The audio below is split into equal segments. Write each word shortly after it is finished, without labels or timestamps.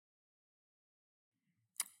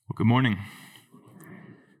Well, good morning.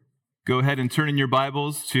 Go ahead and turn in your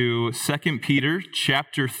Bibles to 2 Peter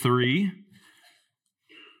chapter 3.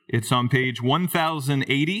 It's on page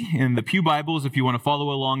 1080 in the Pew Bibles if you want to follow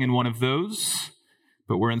along in one of those.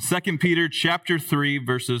 But we're in 2 Peter chapter 3,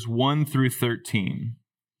 verses 1 through 13.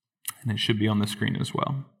 And it should be on the screen as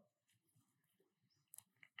well.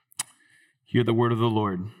 Hear the word of the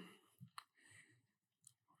Lord.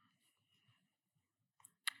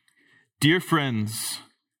 Dear friends,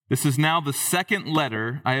 this is now the second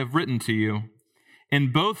letter I have written to you.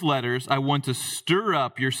 In both letters, I want to stir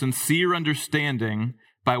up your sincere understanding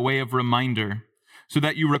by way of reminder, so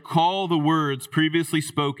that you recall the words previously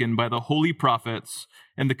spoken by the holy prophets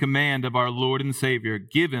and the command of our Lord and Savior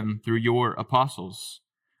given through your apostles.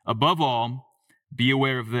 Above all, be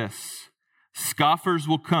aware of this. Scoffers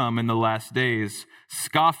will come in the last days,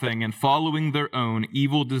 scoffing and following their own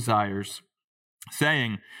evil desires,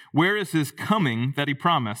 saying, "Where is his coming that he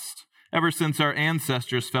promised? Ever since our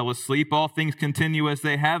ancestors fell asleep, all things continue as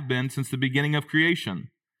they have been since the beginning of creation."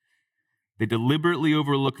 They deliberately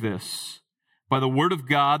overlook this. By the word of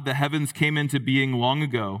God, the heavens came into being long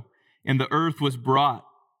ago, and the earth was brought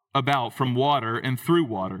about from water and through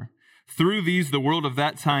water. Through these, the world of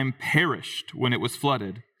that time perished when it was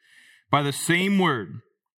flooded. By the same word,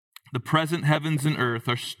 the present heavens and earth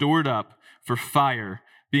are stored up for fire,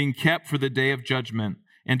 being kept for the day of judgment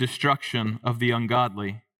and destruction of the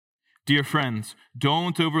ungodly. Dear friends,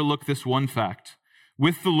 don't overlook this one fact.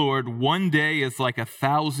 With the Lord, one day is like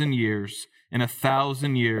 1,000 years, and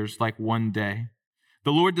 1,000 years like one day.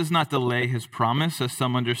 The Lord does not delay his promise, as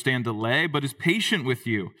some understand delay, but is patient with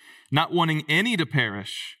you, not wanting any to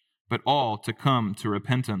perish, but all to come to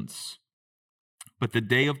repentance. But the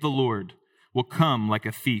day of the Lord will come like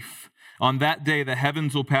a thief. On that day, the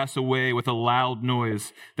heavens will pass away with a loud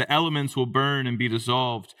noise. The elements will burn and be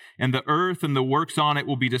dissolved, and the earth and the works on it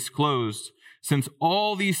will be disclosed. Since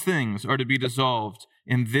all these things are to be dissolved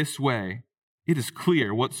in this way, it is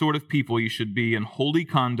clear what sort of people you should be in holy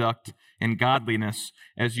conduct and godliness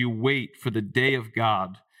as you wait for the day of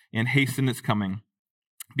God and hasten its coming.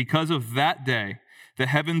 Because of that day, the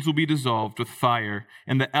heavens will be dissolved with fire,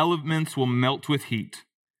 and the elements will melt with heat.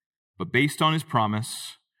 But based on his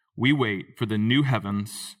promise, we wait for the new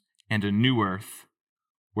heavens and a new earth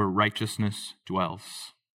where righteousness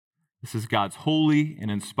dwells. This is God's holy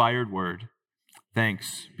and inspired word.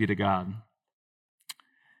 Thanks be to God.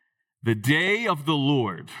 The day of the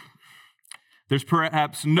Lord. There's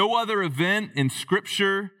perhaps no other event in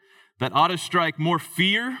Scripture that ought to strike more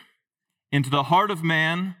fear into the heart of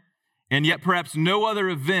man, and yet perhaps no other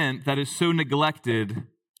event that is so neglected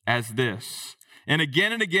as this. And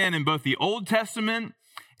again in both the Old Testament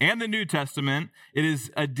and the New Testament, it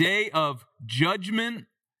is a day of judgment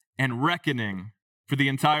and reckoning for the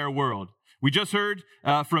entire world. We just heard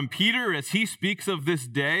from Peter as he speaks of this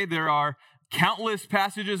day. There are countless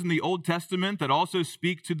passages in the Old Testament that also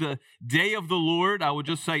speak to the day of the Lord. I will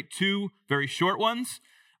just cite two very short ones.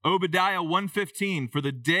 Obadiah 1:15, "For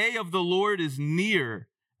the day of the Lord is near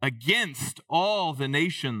against all the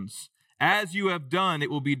nations. As you have done, it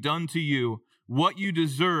will be done to you. What you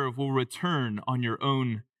deserve will return on your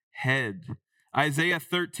own head." Isaiah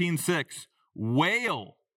 13:6,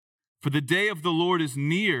 "Wail, for the day of the Lord is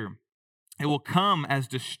near. It will come as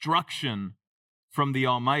destruction from the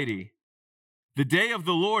Almighty." The day of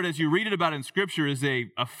the Lord, as you read it about in Scripture, is a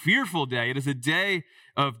fearful day. It is a day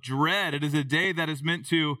of dread. It is a day that is meant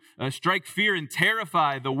to strike fear and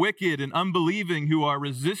terrify the wicked and unbelieving who are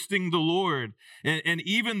resisting the Lord. And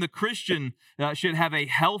even the Christian should have a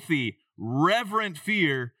healthy, reverent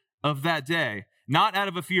fear of that day. Not out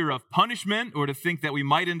of a fear of punishment or to think that we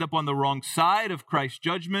might end up on the wrong side of Christ's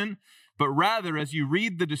judgment, but rather as you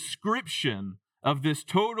read the description of this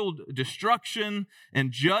total destruction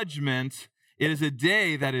and judgment, it is a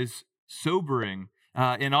day that is sobering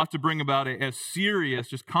and ought to bring about a serious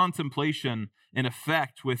just contemplation and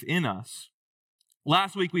effect within us.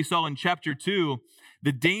 Last week we saw in chapter 2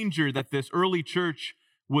 the danger that this early church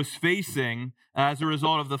was facing as a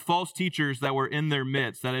result of the false teachers that were in their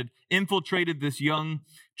midst, that had infiltrated this young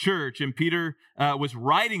church. And Peter was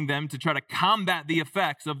writing them to try to combat the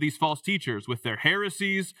effects of these false teachers with their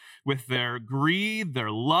heresies, with their greed,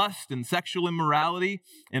 their lust, and sexual immorality,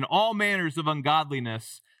 and all manners of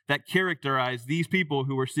ungodliness that characterize these people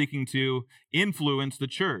who were seeking to influence the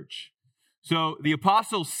church. So the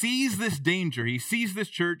apostle sees this danger. He sees this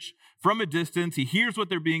church from a distance. He hears what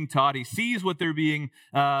they're being taught. He sees what they're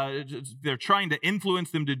trying to influence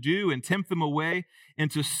them to do and tempt them away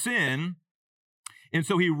into sin. And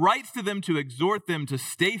so he writes to them to exhort them to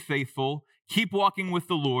stay faithful, keep walking with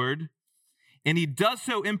the Lord. And he does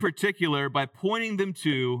so in particular by pointing them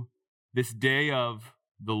to this day of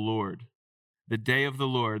the Lord, the day of the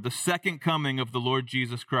Lord, the second coming of the Lord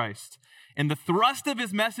Jesus Christ. And the thrust of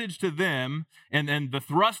his message to them, and the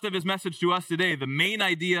thrust of his message to us today, the main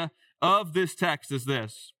idea of this text is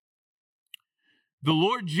this: the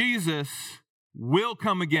Lord Jesus will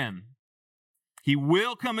come again. He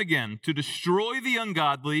will come again to destroy the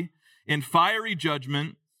ungodly in fiery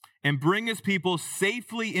judgment and bring his people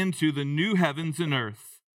safely into the new heavens and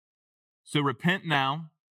earth. So repent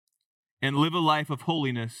now and live a life of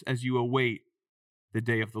holiness as you await the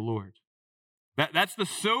day of the Lord. That's the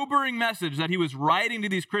sobering message that he was writing to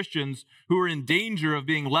these Christians who are in danger of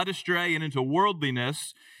being led astray and into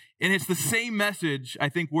worldliness. And it's the same message I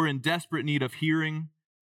think we're in desperate need of hearing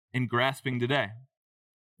and grasping today.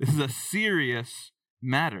 This is a serious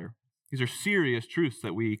matter. These are serious truths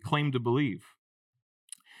that we claim to believe.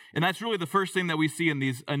 And that's really the first thing that we see in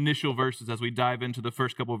these initial verses as we dive into the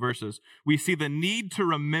first couple of verses. We see the need to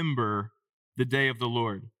remember the day of the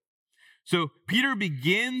Lord. So Peter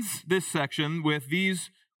begins this section with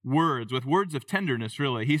these words, with words of tenderness,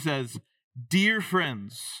 really. He says, "Dear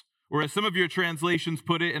friends," or as some of your translations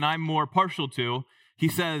put it, and I'm more partial to, he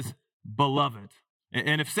says, "Beloved."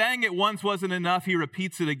 And if saying it once wasn't enough, he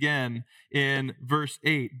repeats it again in verse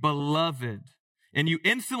 8, "Beloved." And you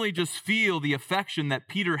instantly just feel the affection that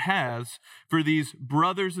Peter has for these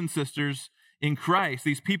brothers and sisters in Christ,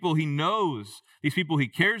 these people he knows, these people he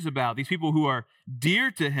cares about, these people who are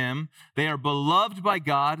dear to him. They are beloved by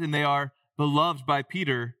God, and they are beloved by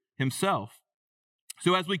Peter himself.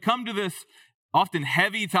 So as we come to this often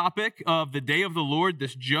heavy topic of the day of the Lord,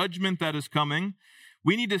 this judgment that is coming,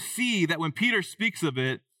 we need to see that when Peter speaks of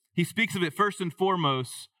it, he speaks of it first and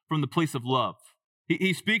foremost from the place of love.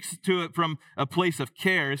 He speaks to it from a place of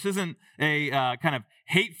care. This isn't a kind of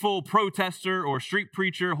hateful protester or street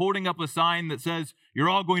preacher holding up a sign that says, "You're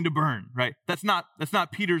all going to burn," right? That's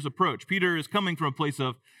not Peter's approach. Peter is coming from a place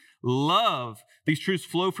of love. These truths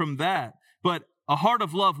flow from that. But a heart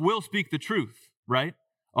of love will speak the truth, right?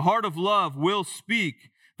 A heart of love will speak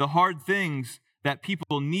the hard things that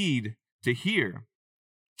people need to hear.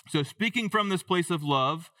 So speaking from this place of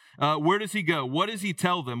love, where does he go? What does he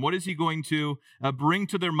tell them? What is he going to bring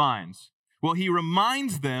to their minds? Well, he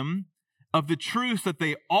reminds them of the truths that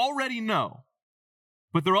they already know,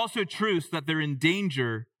 but they're also truths that they're in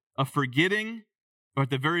danger of forgetting, or at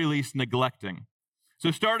the very least neglecting. So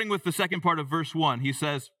starting with the second part of verse 1, he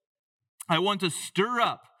says, "I want to stir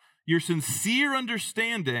up your sincere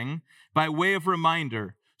understanding by way of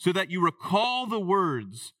reminder, so that you recall the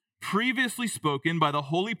words previously spoken by the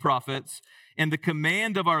holy prophets and the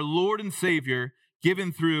command of our Lord and Savior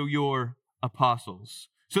given through your apostles."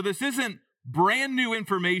 So this isn't brand new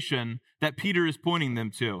information that Peter is pointing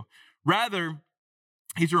them to. Rather,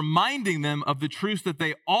 he's reminding them of the truths that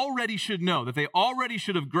they already should know, that they already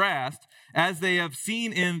should have grasped, as they have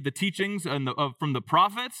seen in the teachings from the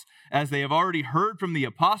prophets, as they have already heard from the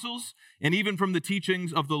apostles, and even from the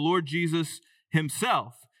teachings of the Lord Jesus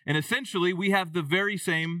himself. And essentially, we have the very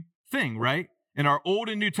same thing, right? In our Old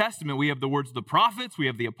and New Testament, we have the words of the prophets, we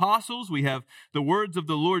have the apostles, we have the words of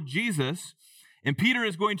the Lord Jesus. And Peter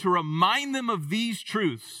is going to remind them of these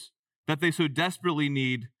truths that they so desperately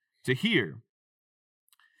need to hear.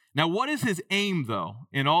 Now, what is his aim, though,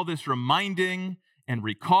 in all this reminding and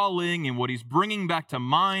recalling and what he's bringing back to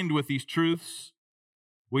mind with these truths?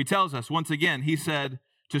 Well, he tells us, once again, he said,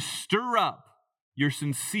 to stir up your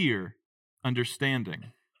sincere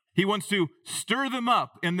understanding. He wants to stir them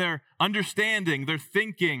up in their understanding, their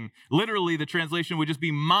thinking. Literally, the translation would just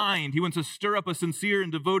be mind. He wants to stir up a sincere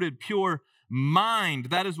and devoted, pure mind.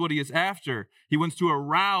 That is what he is after. He wants to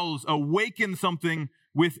arouse, awaken something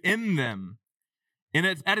within them. And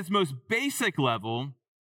at its most basic level,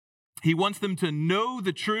 he wants them to know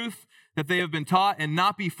the truth that they have been taught and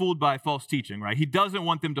not be fooled by false teaching, right? He doesn't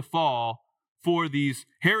want them to fall for these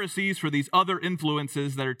heresies, for these other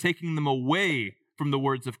influences that are taking them away from the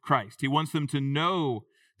words of Christ. He wants them to know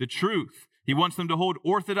the truth. He wants them to hold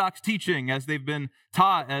orthodox teaching as they've been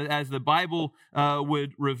taught, as the Bible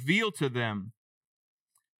would reveal to them.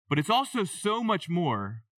 But it's also so much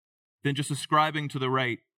more than just ascribing to the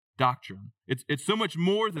right doctrine. It's so much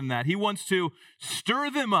more than that. He wants to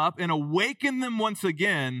stir them up and awaken them once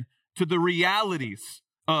again to the realities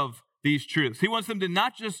of these truths. He wants them to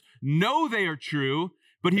not just know they are true,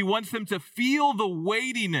 but he wants them to feel the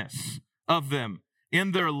weightiness of them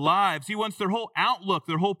in their lives. He wants their whole outlook,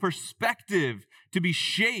 their whole perspective to be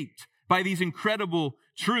shaped by these incredible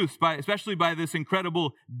truths, especially by this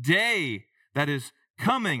incredible day that is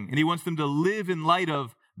coming. And he wants them to live in light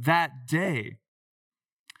of that day.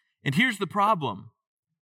 And here's the problem.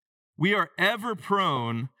 we are ever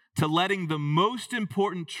prone to letting the most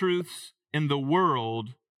important truths in the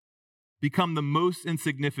world become the most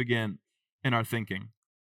insignificant in our thinking.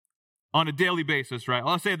 On a daily basis, right?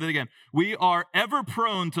 I'll say that again. We are ever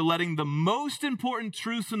prone to letting the most important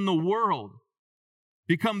truths in the world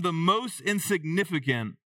become the most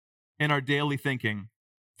insignificant in our daily thinking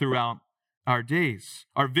throughout our days.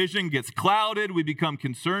 Our vision gets clouded. We become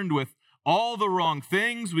concerned with all the wrong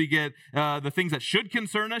things. We get the things that should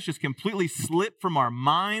concern us just completely slip from our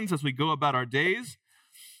minds as we go about our days.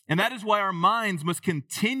 And that is why our minds must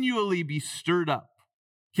continually be stirred up,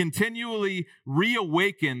 continually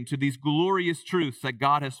reawaken to these glorious truths that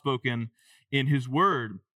God has spoken in his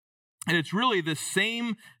word. And it's really the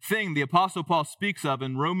same thing the Apostle Paul speaks of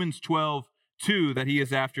in Romans 12:2 that he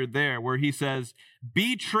is after there, where he says,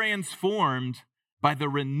 be transformed by the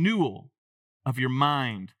renewal of your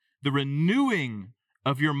mind. The renewing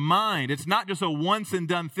of your mind. It's not just a once and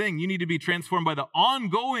done thing. You need to be transformed by the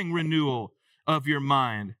ongoing renewal of your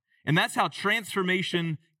mind. And that's how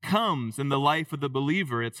transformation comes in the life of the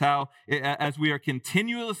believer. It's how, as we are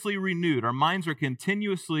continuously renewed, our minds are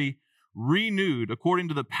continuously renewed according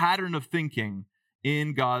to the pattern of thinking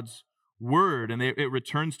in God's word. And it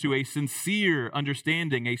returns to a sincere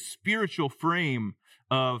understanding, a spiritual frame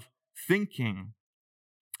of thinking.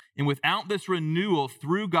 And without this renewal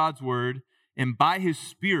through God's word and by his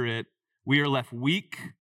Spirit, we are left weak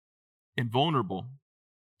and vulnerable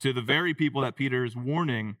to the very people that Peter is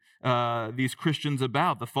warning these Christians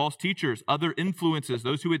about, the false teachers, other influences,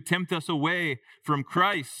 those who would tempt us away from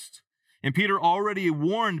Christ. And Peter already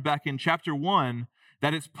warned back in chapter 1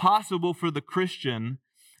 that it's possible for the Christian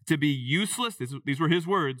to be useless, these were his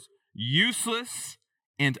words, useless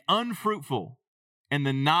and unfruitful in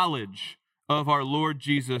the knowledge of our Lord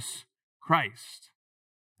Jesus Christ.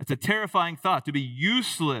 It's a terrifying thought, to be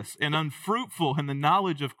useless and unfruitful in the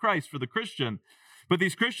knowledge of Christ for the Christian. But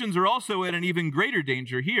these Christians are also at an even greater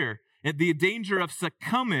danger here, at the danger of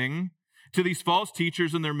succumbing to these false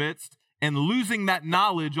teachers in their midst and losing that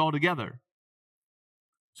knowledge altogether.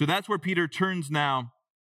 So that's where Peter turns now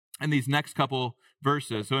in these next couple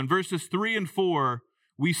verses. So in verses 3 and 4,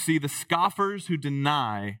 we see the scoffers who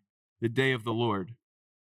deny the day of the Lord.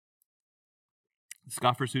 The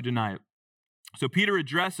scoffers who deny it. So Peter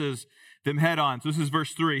addresses them head on. So this is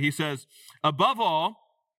verse 3. He says, above all,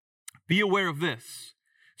 be aware of this.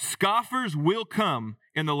 Scoffers will come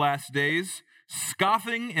in the last days,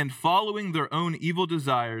 scoffing and following their own evil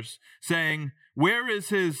desires, saying, where is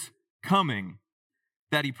his coming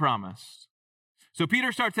that he promised? So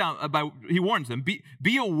Peter starts out he warns them,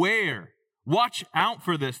 be aware, watch out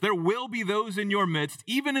for this. There will be those in your midst,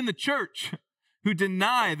 even in the church, who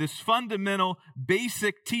deny this fundamental,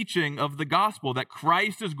 basic teaching of the gospel that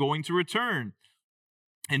Christ is going to return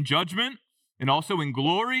in judgment and also in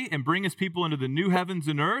glory and bring his people into the new heavens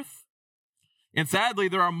and earth. And sadly,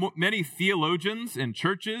 there are many theologians and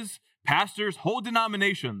churches, pastors, whole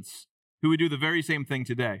denominations who would do the very same thing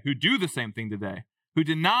today, who do the same thing today, who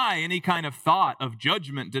deny any kind of thought of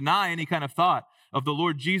judgment, deny any kind of thought of the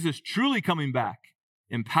Lord Jesus truly coming back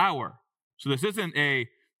in power. So this isn't a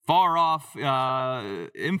far-off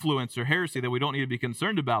influence or heresy that we don't need to be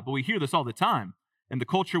concerned about, but we hear this all the time. And the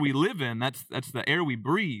culture we live in, that's the air we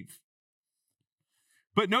breathe.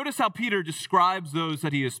 But notice how Peter describes those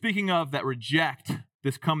that he is speaking of that reject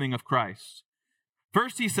this coming of Christ.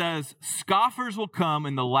 First, he says, scoffers will come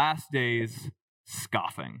in the last days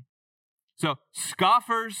scoffing. So,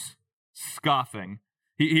 scoffers, scoffing.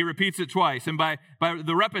 He repeats it twice. And by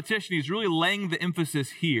the repetition, he's really laying the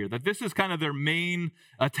emphasis here, that this is kind of their main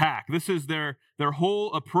attack. This is their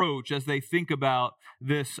whole approach as they think about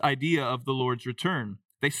this idea of the Lord's return.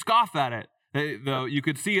 They scoff at it. Though you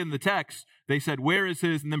could see in the text, they said, where is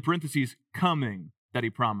his, and then parentheses, coming that he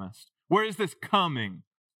promised? Where is this coming?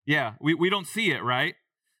 Yeah, we don't see it, right?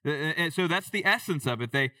 And so that's the essence of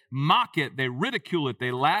it. They mock it, they ridicule it,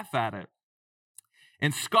 they laugh at it.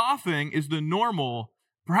 And scoffing is the normal,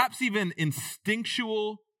 perhaps even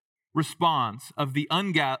instinctual response of the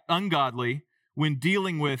ungodly when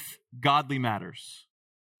dealing with godly matters.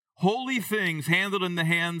 Holy things handled in the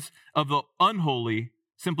hands of the unholy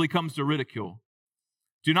simply comes to ridicule.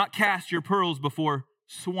 Do not cast your pearls before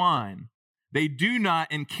swine. They do not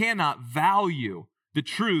and cannot value the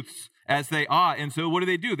truths as they ought. And so what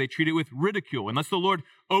do? They treat it with ridicule. Unless the Lord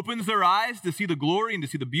opens their eyes to see the glory and to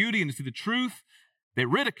see the beauty and to see the truth, they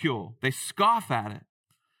ridicule, they scoff at it.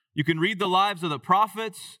 You can read the lives of the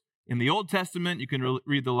prophets in the Old Testament. You can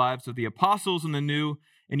read the lives of the apostles in the New,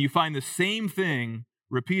 and you find the same thing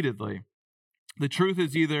repeatedly. The truth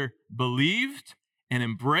is either believed and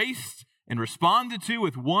embraced and responded to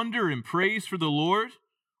with wonder and praise for the Lord,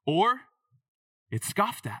 or it's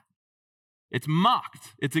scoffed at. It's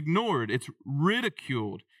mocked, it's ignored, it's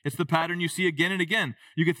ridiculed. It's the pattern you see again and again.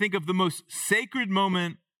 You could think of the most sacred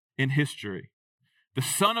moment in history. The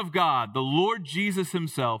Son of God, the Lord Jesus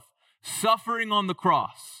himself, suffering on the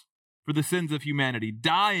cross for the sins of humanity,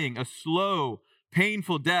 dying a slow,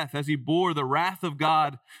 painful death as he bore the wrath of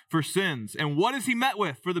God for sins. And what is he met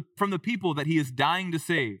with from the people that he is dying to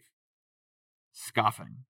save?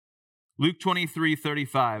 Scoffing. Luke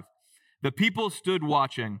 23:35. The people stood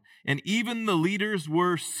watching, and even the leaders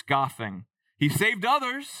were scoffing. He saved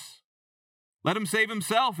others. Let him save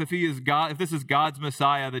himself if he is God, if this is God's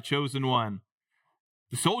Messiah, the chosen one.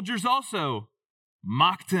 The soldiers also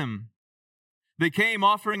mocked him. They came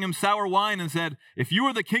offering him sour wine and said, "If you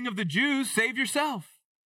are the king of the Jews, save yourself."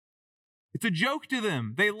 It's a joke to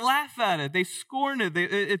them. They laugh at it. They scorn it.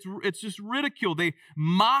 It's just ridicule. They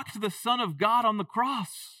mocked the Son of God on the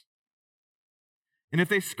cross. And if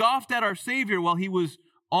they scoffed at our Savior while he was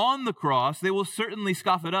on the cross, they will certainly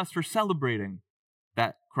scoff at us for celebrating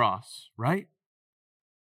that cross, right?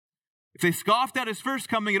 If they scoffed at his first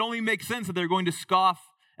coming, it only makes sense that they're going to scoff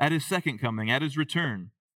at his second coming, at his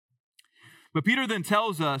return. But Peter then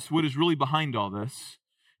tells us what is really behind all this.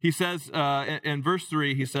 He says, in verse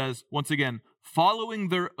 3, he says, once again, following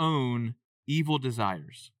their own evil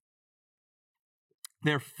desires.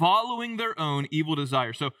 They're following their own evil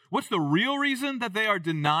desires. So what's the real reason that they are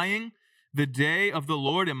denying the day of the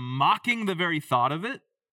Lord and mocking the very thought of it?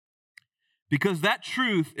 Because that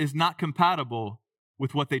truth is not compatible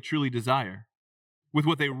with what they truly desire, with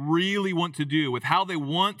what they really want to do, with how they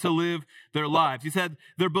want to live their lives. He said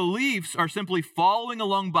their beliefs are simply following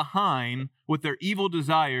along behind what their evil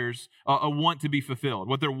desires want to be fulfilled,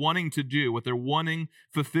 what they're wanting to do, what they're wanting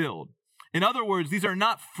fulfilled. In other words, these are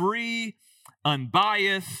not free,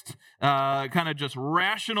 unbiased, kind of just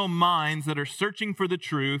rational minds that are searching for the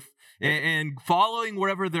truth and following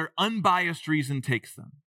wherever their unbiased reason takes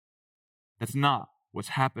them. That's not what's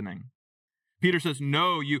happening. Peter says,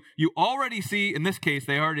 no, you already see, in this case,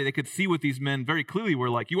 they could see what these men very clearly were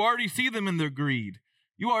like. You already see them in their greed.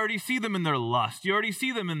 You already see them in their lust. You already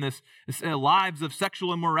see them in this lives of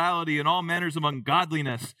sexual immorality and all manners of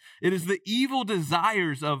ungodliness. It is the evil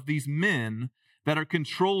desires of these men that are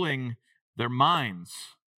controlling their minds.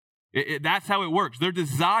 That's how it works. Their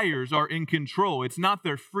desires are in control. It's not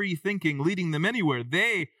their free thinking leading them anywhere.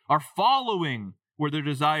 They are following where their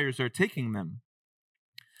desires are taking them.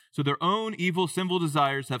 So their own evil, sinful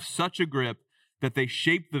desires have such a grip that they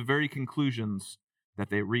shape the very conclusions that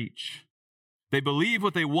they reach. They believe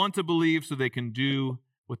what they want to believe so they can do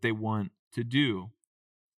what they want to do.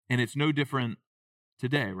 And it's no different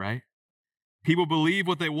today, right? People believe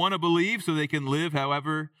what they want to believe so they can live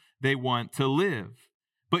however they want to live.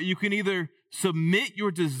 But you can either submit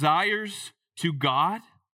your desires to God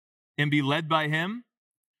and be led by him,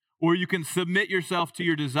 or you can submit yourself to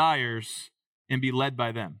your desires and be led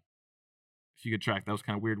by them. If you could track, that was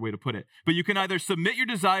kind of a weird way to put it. But you can either submit your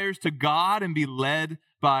desires to God and be led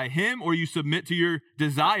by him, or you submit to your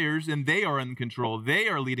desires and they are in control. They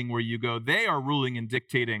are leading where you go. They are ruling and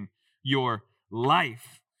dictating your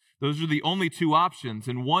life. Those are the only two options,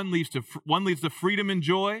 and one leads to freedom and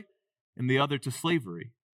joy, and the other to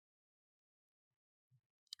slavery.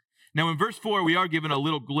 Now, in verse 4, we are given a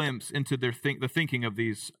little glimpse into the thinking of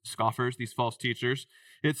these scoffers, these false teachers.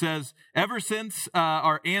 It says,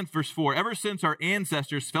 verse 4, ever since our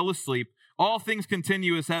ancestors fell asleep, all things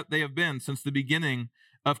continue as they have been since the beginning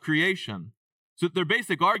of creation. So their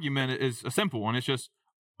basic argument is a simple one. It's just,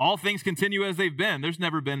 all things continue as they've been. There's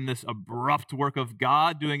never been this abrupt work of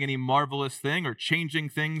God doing any marvelous thing or changing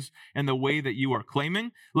things in the way that you are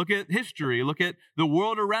claiming. Look at history. Look at the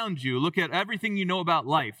world around you. Look at everything you know about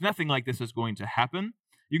life. Nothing like this is going to happen.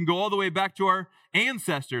 You can go all the way back to our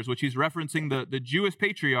ancestors, which he's referencing the Jewish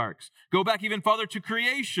patriarchs. Go back even farther to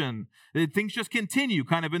creation. Things just continue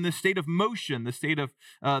kind of in this state of motion, this state of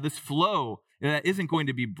this flow that isn't going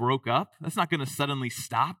to be broke up. That's not going to suddenly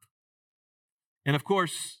stop. And of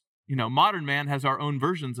course, modern man has our own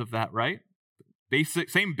versions of that, right?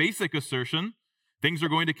 Same basic assertion. Things are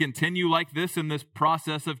going to continue like this in this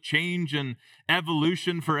process of change and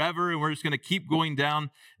evolution forever, and we're just going to keep going down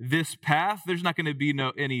this path. There's not going to be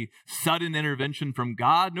any sudden intervention from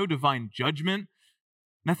God, no divine judgment,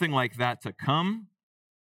 nothing like that to come.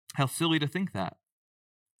 How silly to think that.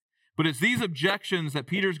 But it's these objections that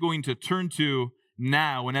Peter's going to turn to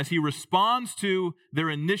now, and as he responds to their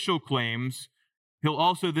initial claims, he'll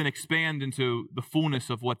also then expand into the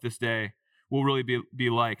fullness of what this day will really be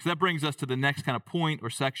like. So that brings us to the next kind of point or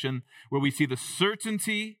section where we see the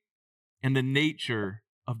certainty and the nature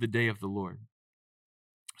of the day of the Lord.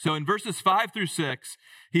 So in verses 5 through 6,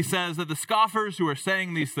 he says that the scoffers who are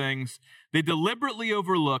saying these things, they deliberately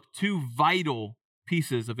overlook two vital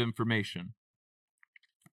pieces of information.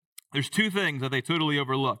 There's two things that they totally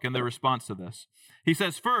overlook in their response to this. He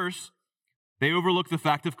says, first, they overlook the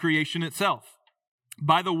fact of creation itself.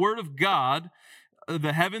 By the word of God,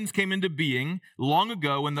 the heavens came into being long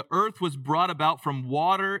ago when the earth was brought about from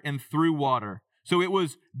water and through water. So it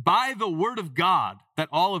was by the word of God that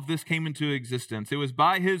all of this came into existence. It was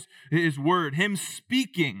by his word, him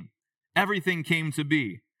speaking, everything came to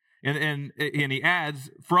be. And he adds,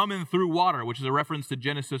 from and through water, which is a reference to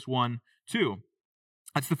Genesis 1:2.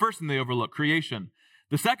 That's the first thing they overlook, creation.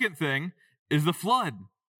 The second thing is the flood.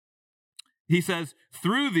 He says,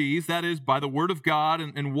 through these, that is, by the word of God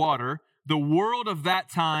and water, the world of that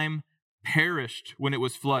time perished when it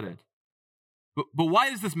was flooded. But why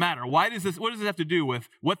does this matter? What does this have to do with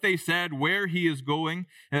what they said, where he is going?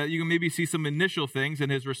 You can maybe see some initial things in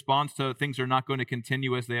his response to things are not going to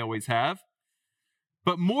continue as they always have.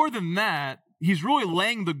 But more than that, he's really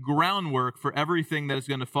laying the groundwork for everything that is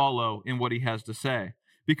going to follow in what he has to say.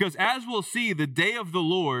 Because as we'll see, the day of the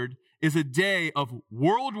Lord is a day of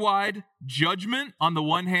worldwide judgment on the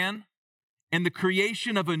one hand, and the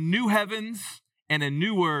creation of a new heavens and a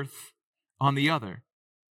new earth on the other.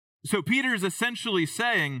 So Peter is essentially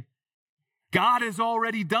saying, God has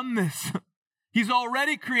already done this. He's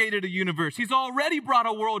already created a universe. He's already brought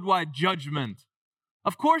a worldwide judgment.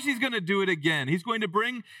 Of course he's going to do it again. He's going to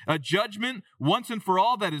bring a judgment once and for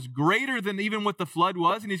all that is greater than even what the flood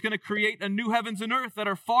was, and he's going to create a new heavens and earth that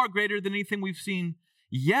are far greater than anything we've seen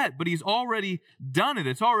yet. But he's already done it.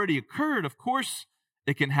 It's already occurred. Of course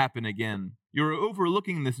it can happen again. You're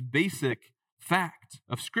overlooking this basic fact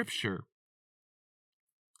of Scripture.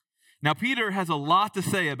 Now, Peter has a lot to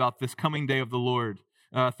say about this coming day of the Lord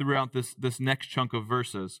throughout this next chunk of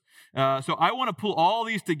verses. So I want to pull all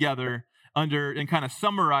these together and kind of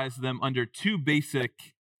summarize them under two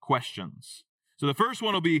basic questions. So the first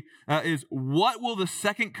one will be, is what will the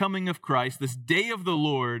second coming of Christ, this day of the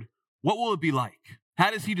Lord, what will it be like? How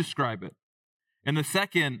does he describe it? And the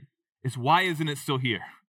second is, why isn't it still here?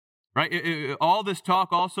 Right? All this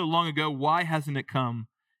talk all so long ago, why hasn't it come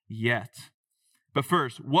yet? But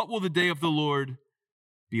first, what will the day of the Lord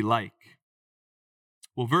be like?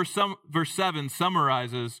 Well, verse 7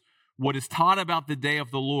 summarizes what is taught about the day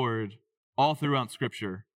of the Lord all throughout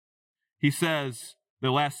Scripture. He says,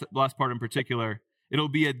 the last part in particular, it'll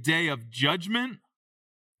be a day of judgment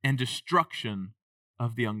and destruction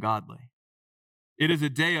of the ungodly. It is a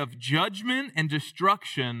day of judgment and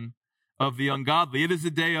destruction of the ungodly. It is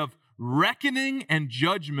a day of reckoning and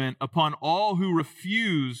judgment upon all who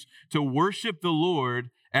refuse to worship the Lord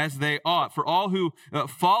as they ought, for all who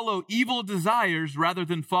follow evil desires rather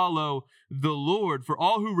than follow the Lord, for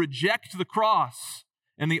all who reject the cross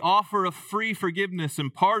and the offer of free forgiveness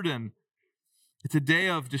and pardon. It's a day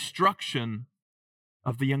of destruction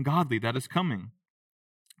of the ungodly that is coming.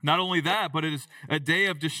 Not only that, but it is a day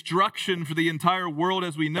of destruction for the entire world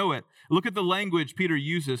as we know it. Look at the language Peter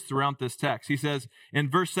uses throughout this text. He says in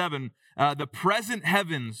verse 7, the present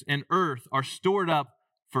heavens and earth are stored up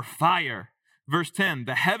for fire. Verse 10,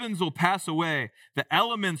 the heavens will pass away, the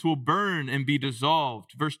elements will burn and be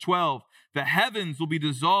dissolved. Verse 12, the heavens will be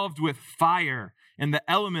dissolved with fire, and the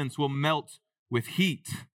elements will melt with heat.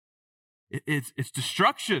 It's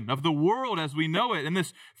destruction of the world as we know it. And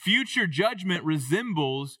this future judgment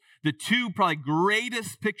resembles the two probably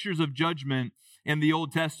greatest pictures of judgment in the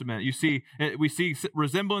Old Testament. We see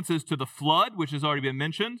resemblances to the flood, which has already been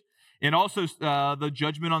mentioned, and also the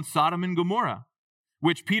judgment on Sodom and Gomorrah,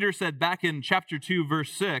 which Peter said back in chapter 2,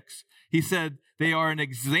 verse 6. He said they are an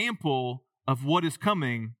example of what is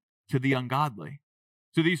coming to the ungodly.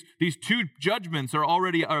 So these two judgments are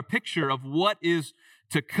already a picture of what is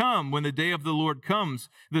to come when the day of the Lord comes.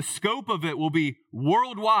 The scope of it will be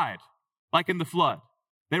worldwide, like in the flood.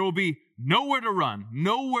 There will be nowhere to run,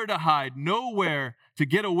 nowhere to hide, nowhere to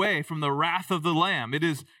get away from the wrath of the Lamb. It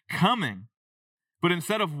is coming. But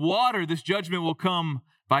instead of water, this judgment will come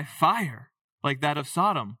by fire, like that of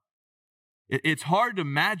Sodom. It's hard to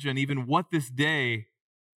imagine even what this day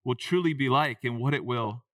will truly be like and what it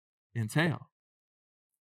will entail.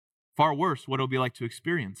 Far worse, what it will be like to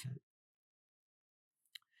experience it.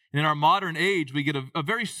 In our modern age, we get a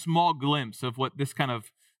very small glimpse of what this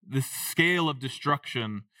scale of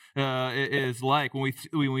destruction is like when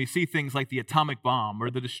we see things like the atomic bomb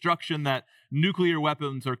or the destruction that nuclear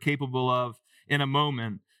weapons are capable of in a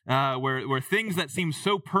moment, where things that seem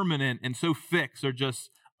so permanent and so fixed are just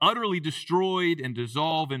utterly destroyed and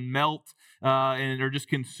dissolve and melt and are just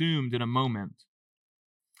consumed in a moment.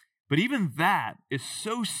 But even that is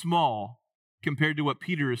so small compared to what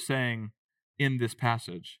Peter is saying in this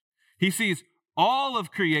passage. He sees all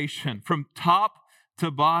of creation from top to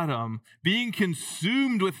bottom being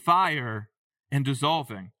consumed with fire and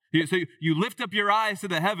dissolving. So you lift up your eyes to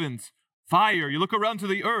the heavens, fire. You look around to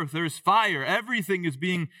the earth, there's fire. Everything is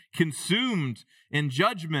being consumed in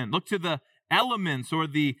judgment. Look to the elements or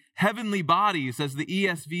the heavenly bodies, as the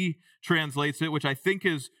ESV translates it, which I think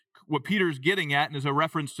is what Peter's getting at and is a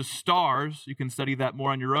reference to stars. You can study that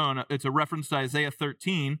more on your own. It's a reference to Isaiah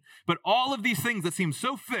 13. But all of these things that seem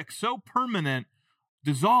so fixed, so permanent,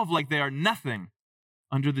 dissolve like they are nothing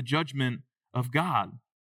under the judgment of God.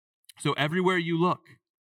 So everywhere you look,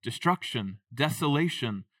 destruction,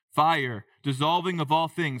 desolation, fire, dissolving of all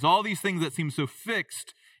these things that seem so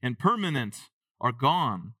fixed and permanent are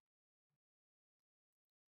gone.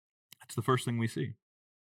 That's the first thing we see.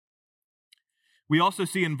 We also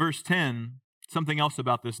see in verse 10 something else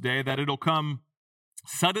about this day, that it'll come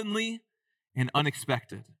suddenly and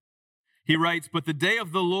unexpected. He writes, "But the day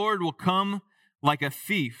of the Lord will come like a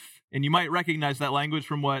thief." And you might recognize that language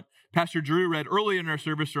from what Pastor Drew read earlier in our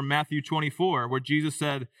service from Matthew 24, where Jesus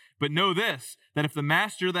said, "But know this, that if the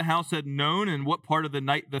master of the house had known in what part of the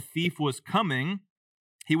night the thief was coming,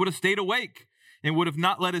 he would have stayed awake and would have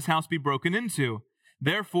not let his house be broken into.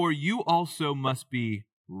 Therefore, you also must be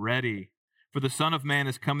ready, for the Son of Man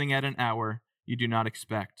is coming at an hour you do not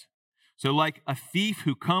expect." So like a thief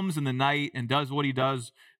who comes in the night and does what he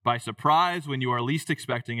does by surprise when you are least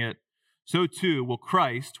expecting it, so too will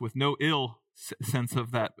Christ, with no ill sense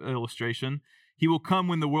of that illustration. He will come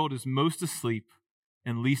when the world is most asleep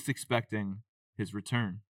and least expecting his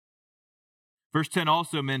return. Verse 10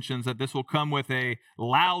 also mentions that this will come with a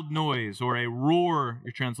loud noise, or a roar,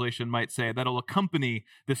 your translation might say, that'll accompany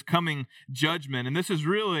this coming judgment. And this is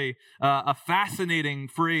really a fascinating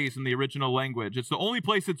phrase in the original language. It's the only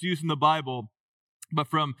place it's used in the Bible, but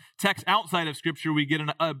from texts outside of Scripture, we get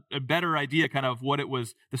a better idea kind of what it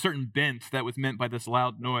was, the certain bent that was meant by this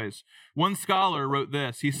loud noise. One scholar wrote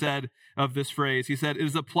this. He said of this phrase, he said, "It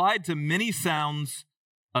is applied to many sounds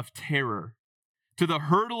of terror, to the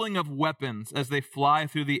hurtling of weapons as they fly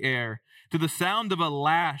through the air, to the sound of a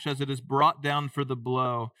lash as it is brought down for the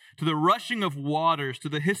blow, to the rushing of waters, to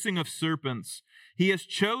the hissing of serpents. He has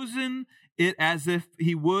chosen it as if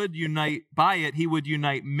he would unite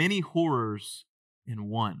many horrors in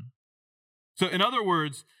one." So in other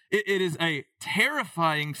words, it is a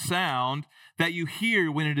terrifying sound that you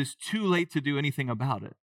hear when it is too late to do anything about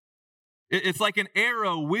it. It's like an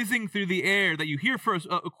arrow whizzing through the air that you hear for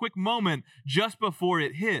a quick moment just before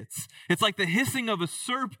it hits. It's like the hissing of a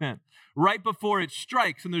serpent right before it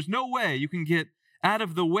strikes, and there's no way you can get out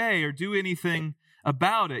of the way or do anything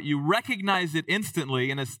about it. You recognize it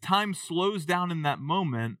instantly, and as time slows down in that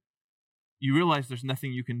moment, you realize there's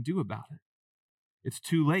nothing you can do about it. It's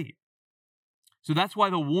too late. So that's why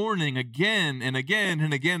the warning again and again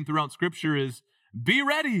and again throughout Scripture is, be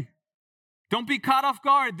ready. Don't be caught off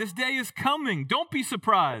guard. This day is coming. Don't be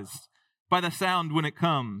surprised by the sound when it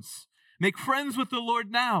comes. Make friends with the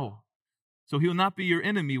Lord now, so he'll not be your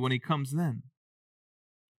enemy when he comes then.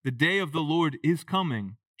 The day of the Lord is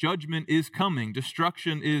coming. Judgment is coming.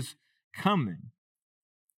 Destruction is coming.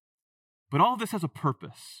 But all this has a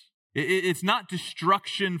purpose. It's not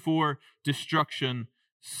destruction for destruction's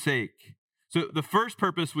sake. So the first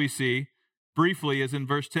purpose we see briefly is in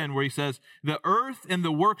verse 10, where he says, "The earth and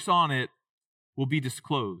the works on it will be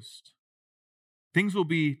disclosed." Things will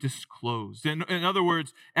be disclosed. In other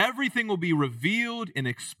words, everything will be revealed and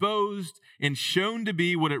exposed and shown to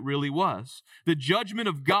be what it really was. The judgment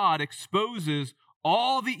of God exposes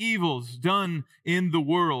all the evils done in the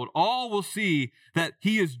world. All will see that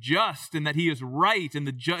he is just and that he is right in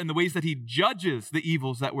the ways that he judges the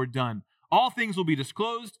evils that were done. All things will be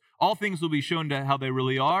disclosed. All things will be shown to how they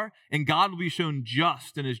really are. And God will be shown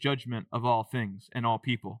just in his judgment of all things and all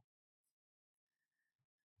people.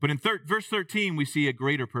 But in verse 13, we see a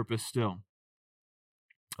greater purpose still,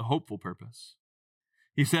 a hopeful purpose.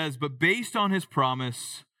 He says, "But based on his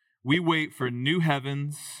promise, we wait for new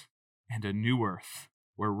heavens and a new earth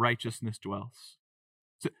where righteousness dwells."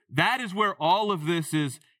 So that is where all of this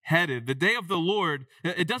is headed. The day of the Lord,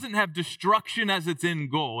 it doesn't have destruction as its end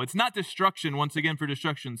goal. It's not destruction, once again, for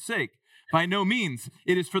destruction's sake. By no means.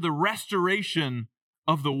 It is for the restoration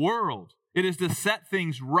of the world. It is to set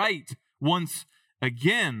things right once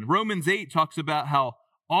again. Romans 8 talks about how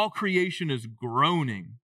all creation is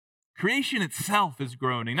groaning. Creation itself is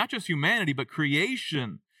groaning, not just humanity, but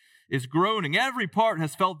creation is groaning. Every part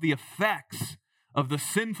has felt the effects of the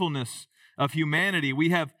sinfulness of humanity. We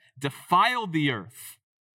have defiled the earth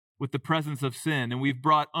with the presence of sin, and we've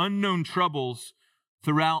brought unknown troubles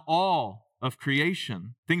throughout all of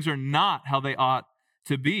creation. Things are not how they ought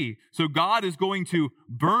to be. So God is going to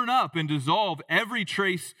burn up and dissolve every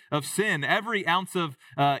trace of sin, every ounce of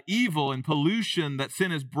evil and pollution that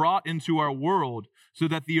sin has brought into our world, so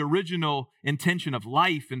that the original intention of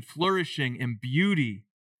life and flourishing and beauty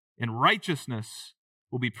and righteousness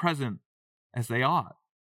will be present as they ought.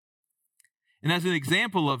 And as an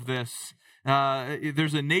example of this,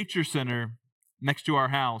 there's a nature center next to our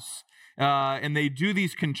house, and they do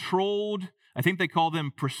these controlled, I think they call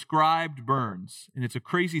them prescribed burns. And it's a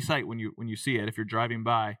crazy sight when you see it. If you're driving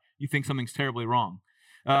by, you think something's terribly wrong.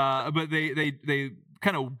 But they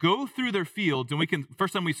kind of go through their fields, and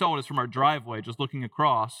first time we saw it is from our driveway, just looking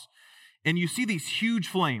across, and you see these huge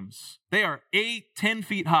flames. They are 8-10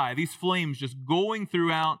 feet high. These flames just going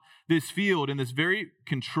throughout this field in this very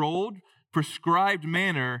controlled, prescribed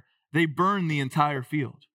manner. They burn the entire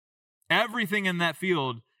field. Everything in that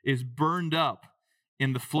field is burned up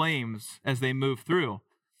in the flames as they move through.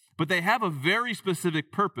 But they have a very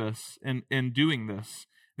specific purpose in doing this.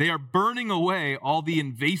 They are burning away all the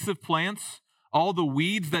invasive plants, all the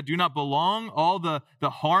weeds that do not belong, all the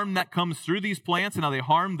harm that comes through these plants and how they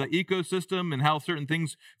harm the ecosystem and how certain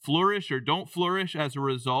things flourish or don't flourish as a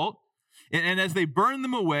result. And as they burn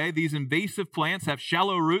them away, these invasive plants have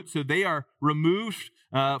shallow roots, so they are removed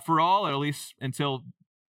for all, or at least until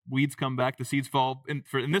weeds come back, the seeds fall,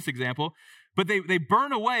 in this example. But they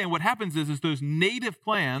burn away, and what happens is those native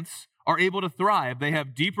plants are able to thrive. They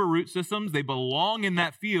have deeper root systems. They belong in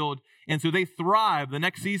that field, and so they thrive. The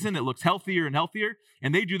next season, it looks healthier and healthier,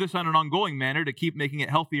 and they do this on an ongoing manner to keep making it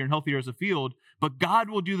healthier and healthier as a field. But God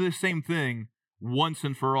will do the same thing once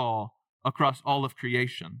and for all across all of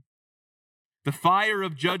creation. The fire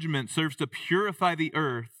of judgment serves to purify the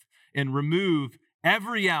earth and remove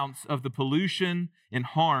every ounce of the pollution and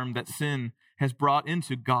harm that sin has brought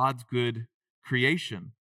into God's good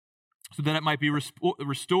creation, so that it might be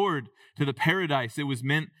restored to the paradise it was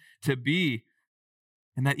meant to be,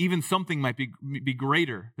 and that even something might be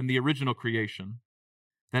greater than the original creation,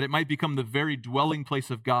 that it might become the very dwelling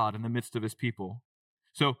place of God in the midst of his people.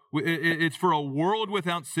 So it's for a world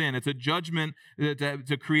without sin. It's a judgment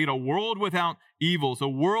to create a world without evils, a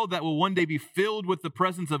world that will one day be filled with the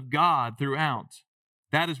presence of God throughout.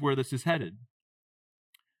 That is where this is headed.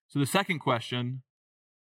 So the second question,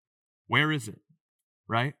 where is it,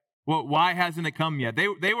 right? Well, why hasn't it come yet?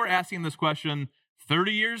 They were asking this question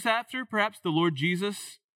 30 years after, perhaps, the Lord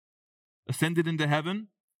Jesus ascended into heaven.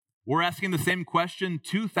 We're asking the same question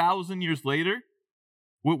 2,000 years later.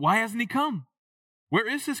 Well, why hasn't he come? Where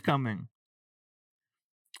is his coming?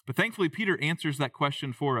 But thankfully, Peter answers that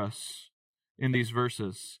question for us in these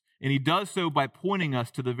verses. And he does so by pointing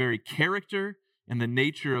us to the very character and the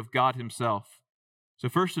nature of God himself. So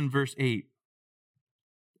first in verse 8,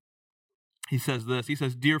 he says this. He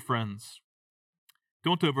says, "Dear friends,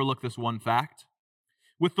 don't overlook this one fact.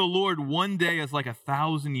 With the Lord, one day is like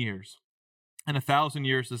 1,000 years, and 1,000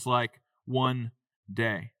 years is like one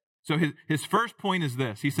day." So his first point is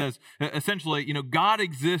this. He says, essentially, God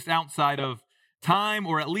exists outside of time,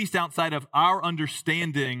 or at least outside of our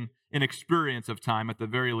understanding and experience of time at the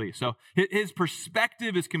very least. So his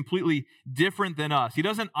perspective is completely different than us. He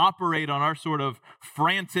doesn't operate on our sort of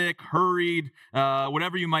frantic, hurried,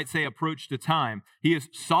 whatever you might say, approach to time. He is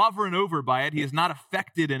sovereign over by it. He is not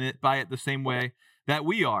affected by it the same way that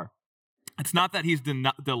we are. It's not that he's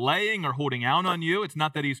delaying or holding out on you. It's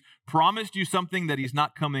not that he's promised you something that he's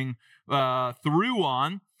not coming through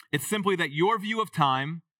on. It's simply that your view of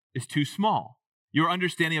time is too small. Your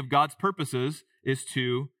understanding of God's purposes is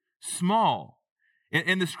too small.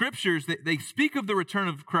 In the scriptures, they speak of the return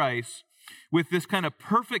of Christ with this kind of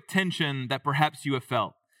perfect tension that perhaps you have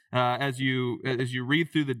felt as you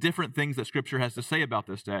read through the different things that Scripture has to say about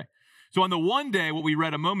this day. So on the one day, what we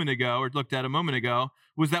read a moment ago, or looked at a moment ago,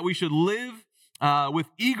 was that we should live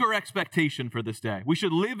with eager expectation for this day. We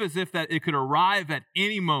should live as if that it could arrive at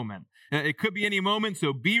any moment. It could be any moment,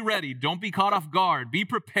 so be ready. Don't be caught off guard. Be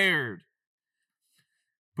prepared.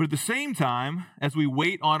 But at the same time, as we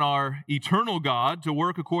wait on our eternal God to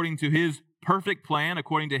work according to his perfect plan,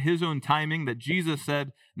 according to his own timing that Jesus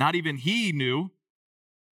said not even he knew, you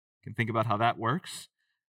can think about how that works.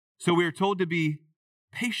 So we are told to be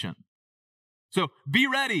patient. So be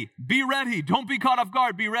ready, don't be caught off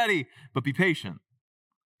guard, be ready, but be patient,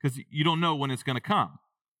 because you don't know when it's going to come.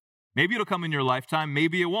 Maybe it'll come in your lifetime,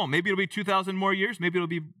 maybe it won't. Maybe it'll be 2,000 more years, maybe it'll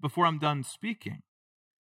be before I'm done speaking.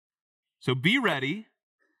 So be ready,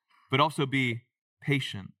 but also be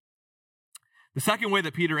patient. The second way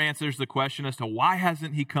that Peter answers the question as to why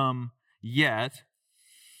hasn't he come yet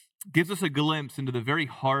gives us a glimpse into the very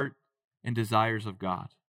heart and desires of God.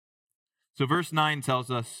 So verse 9 tells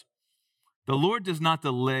us, The Lord does not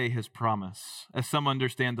delay his promise, as some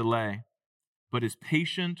understand delay, but is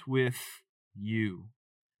patient with you,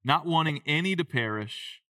 not wanting any to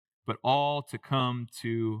perish, but all to come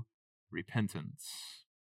to repentance.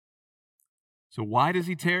 So why does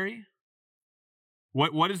he tarry?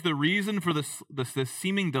 What is the reason for this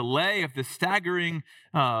seeming delay, if this staggering,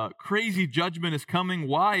 crazy judgment is coming?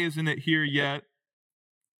 Why isn't it here yet?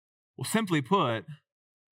 Well, simply put,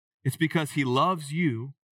 it's because he loves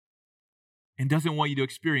you and doesn't want you to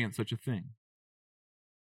experience such a thing.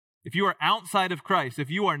 If you are outside of Christ, if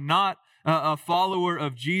you are not a follower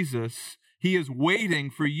of Jesus, he is waiting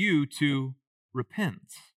for you to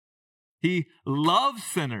repent. He loves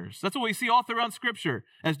sinners. That's what we see all throughout Scripture.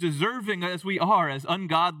 As deserving as we are, as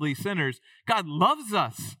ungodly sinners, God loves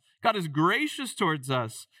us. God is gracious towards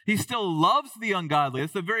us. He still loves the ungodly.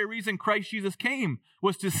 That's the very reason Christ Jesus came,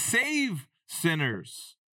 was to save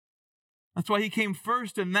sinners. That's why he came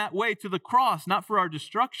first in that way to the cross, not for our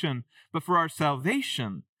destruction, but for our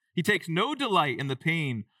salvation. He takes no delight in the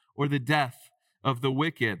pain or the death of the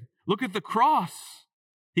wicked. Look at the cross.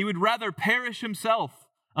 He would rather perish himself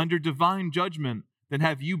under divine judgment than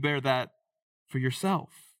have you bear that for yourself.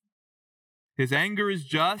 His anger is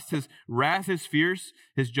just, his wrath is fierce,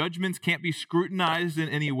 his judgments can't be scrutinized in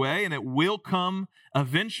any way, and it will come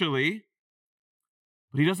eventually.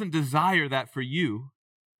 But he doesn't desire that for you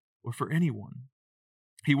or for anyone.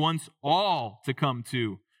 He wants all to come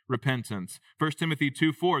to repentance. 1 Timothy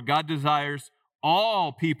 2:4, God desires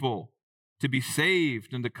all people to be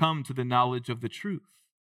saved and to come to the knowledge of the truth.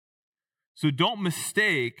 So don't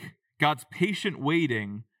mistake God's patient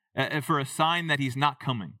waiting for a sign that he's not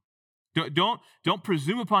coming. Don't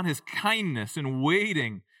presume upon his kindness and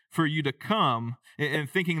waiting for you to come and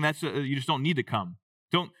thinking that's you just don't need to come.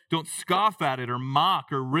 Don't scoff at it or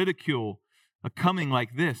mock or ridicule a coming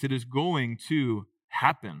like this. It is going to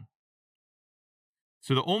happen.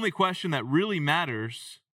 So the only question that really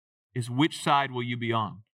matters is, which side will you be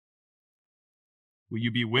on? Will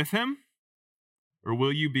you be with him or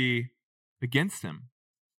will you be against him?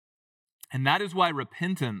 And that is why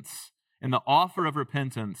repentance and the offer of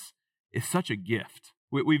repentance is such a gift.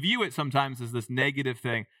 We view it sometimes as this negative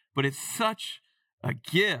thing, but it's such a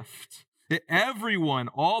gift. Everyone,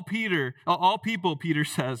 all people, Peter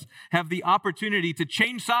says, have the opportunity to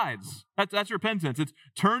change sides. That's repentance. It's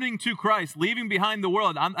turning to Christ, leaving behind the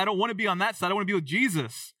world. I don't want to be on that side. I want to be with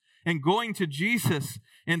Jesus and going to Jesus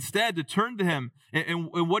instead, to turn to him. And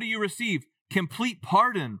what do you receive? Complete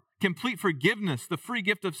pardon, complete forgiveness, the free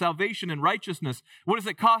gift of salvation and righteousness. What does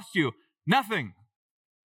it cost you? Nothing.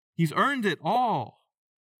 He's earned it all.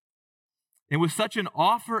 And with such an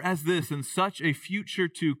offer as this and such a future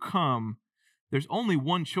to come, there's only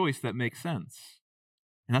one choice that makes sense.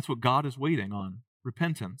 And that's what God is waiting on: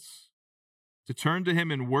 repentance. To turn to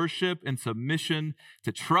him in worship and submission,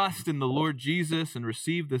 to trust in the Lord Jesus and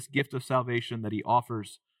receive this gift of salvation that he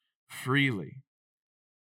offers freely.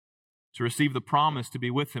 To receive the promise to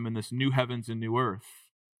be with him in this new heavens and new earth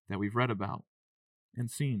that we've read about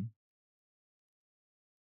and seen.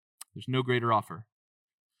 There's no greater offer.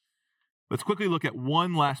 Let's quickly look at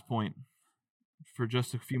one last point for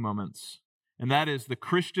just a few moments, and that is the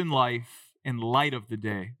Christian life in light of the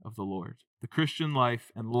day of the Lord. The Christian life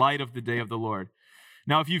in light of the day of the Lord.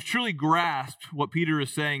 Now, if you've truly grasped what Peter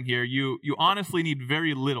is saying here, you honestly need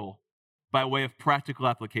very little by way of practical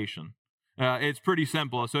application. It's pretty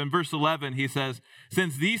simple. So in verse 11, he says,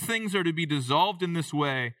 "Since these things are to be dissolved in this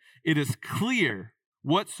way, it is clear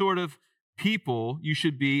what sort of people you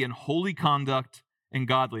should be in holy conduct and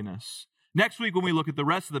godliness." Next week, when we look at the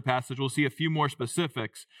rest of the passage, we'll see a few more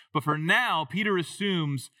specifics. But for now, Peter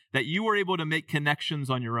assumes that you are able to make connections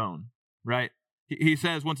on your own, right? He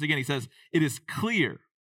says, once again, it is clear.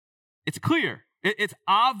 It's clear. It's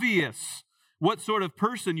obvious what sort of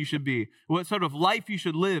person you should be, what sort of life you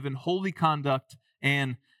should live in holy conduct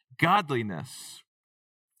and godliness.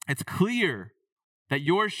 It's clear that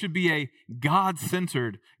yours should be a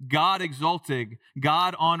God-centered, God-exalting,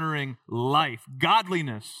 God-honoring life.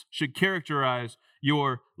 Godliness should characterize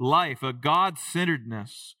your life, a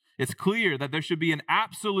God-centeredness. It's clear that there should be an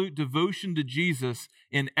absolute devotion to Jesus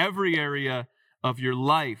in every area of your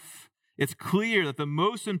life. It's clear that the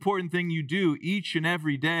most important thing you do each and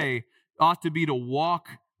every day ought to be to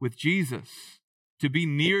walk with Jesus, to be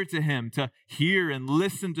near to him, to hear and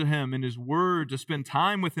listen to him in his word, to spend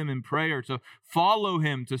time with him in prayer, to follow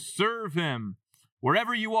him, to serve him.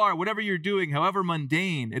 Wherever you are, whatever you're doing, however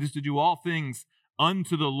mundane, it is to do all things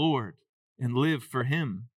unto the Lord and live for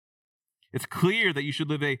him. It's clear that you should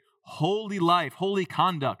live a holy life, holy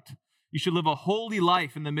conduct. You should live a holy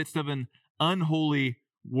life in the midst of an unholy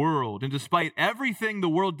world. And despite everything the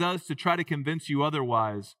world does to try to convince you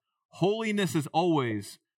otherwise, holiness is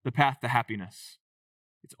always the path to happiness.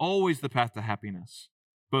 It's always the path to happiness,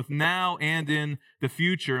 both now and in the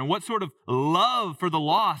future. And what sort of love for the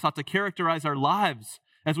lost ought to characterize our lives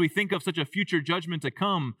as we think of such a future judgment to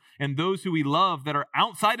come and those who we love that are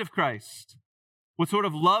outside of Christ? What sort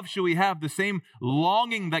of love should we have? The same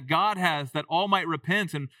longing that God has, that all might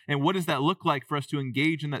repent. And what does that look like for us to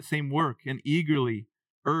engage in that same work and eagerly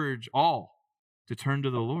urge all to turn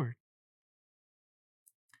to the Lord?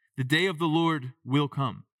 The day of the Lord will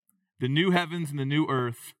come. The new heavens and the new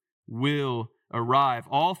earth will arrive.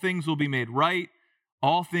 All things will be made right.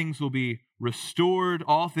 All things will be restored.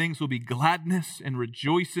 All things will be gladness and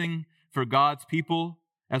rejoicing for God's people.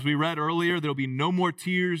 As we read earlier, there will be no more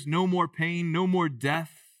tears, no more pain, no more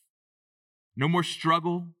death, no more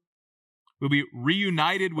struggle. We'll be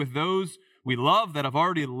reunited with those we love that have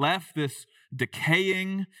already left this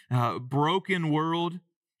decaying, broken world.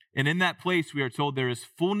 And in that place, we are told there is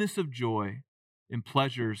fullness of joy and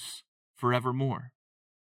pleasures forevermore.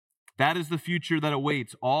 That is the future that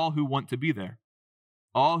awaits all who want to be there,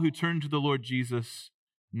 all who turn to the Lord Jesus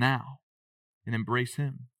now and embrace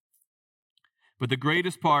him. But the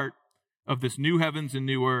greatest part of this new heavens and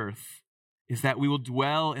new earth is that we will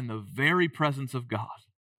dwell in the very presence of God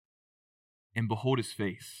and behold his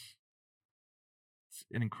face. It's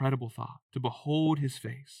an incredible thought, to behold his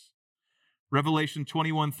face. Revelation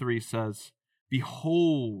 21:3 says,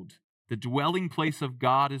 "Behold, the dwelling place of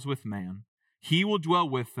God is with man. He will dwell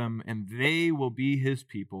with them, and they will be his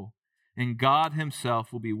people, and God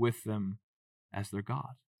himself will be with them as their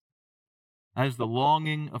God." That is the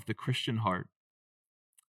longing of the Christian heart.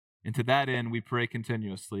 And to that end, we pray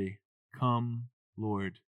continuously, "Come,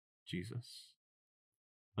 Lord Jesus."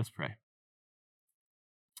 Let's pray.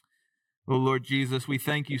 Oh, Lord Jesus, we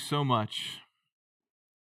thank you so much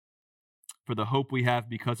for the hope we have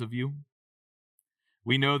because of you.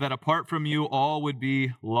 We know that apart from you, all would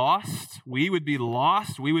be lost. We would be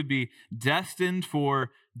lost. We would be destined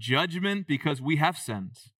for judgment because we have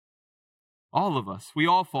sinned. All of us. We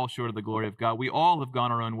all fall short of the glory of God. We all have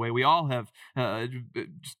gone our own way. We all have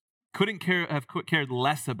cared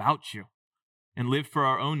less about you and lived for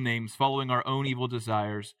our own names, following our own evil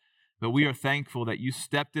desires. But we are thankful that you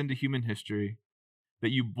stepped into human history, that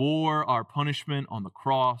you bore our punishment on the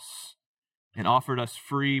cross and offered us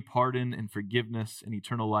free pardon and forgiveness and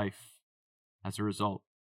eternal life as a result.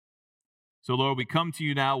 So, Lord, we come to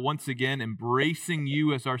you now once again, embracing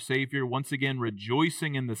you as our Savior, once again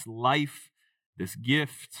rejoicing in this life, this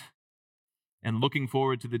gift, and looking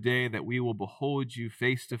forward to the day that we will behold you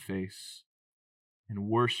face to face and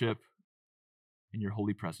worship in your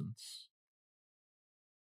holy presence.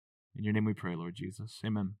 In your name we pray, Lord Jesus.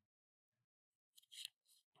 Amen.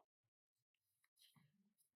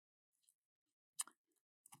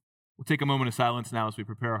 We'll take a moment of silence now as we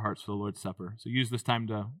prepare our hearts for the Lord's Supper. So use this time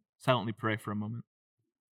to silently pray for a moment.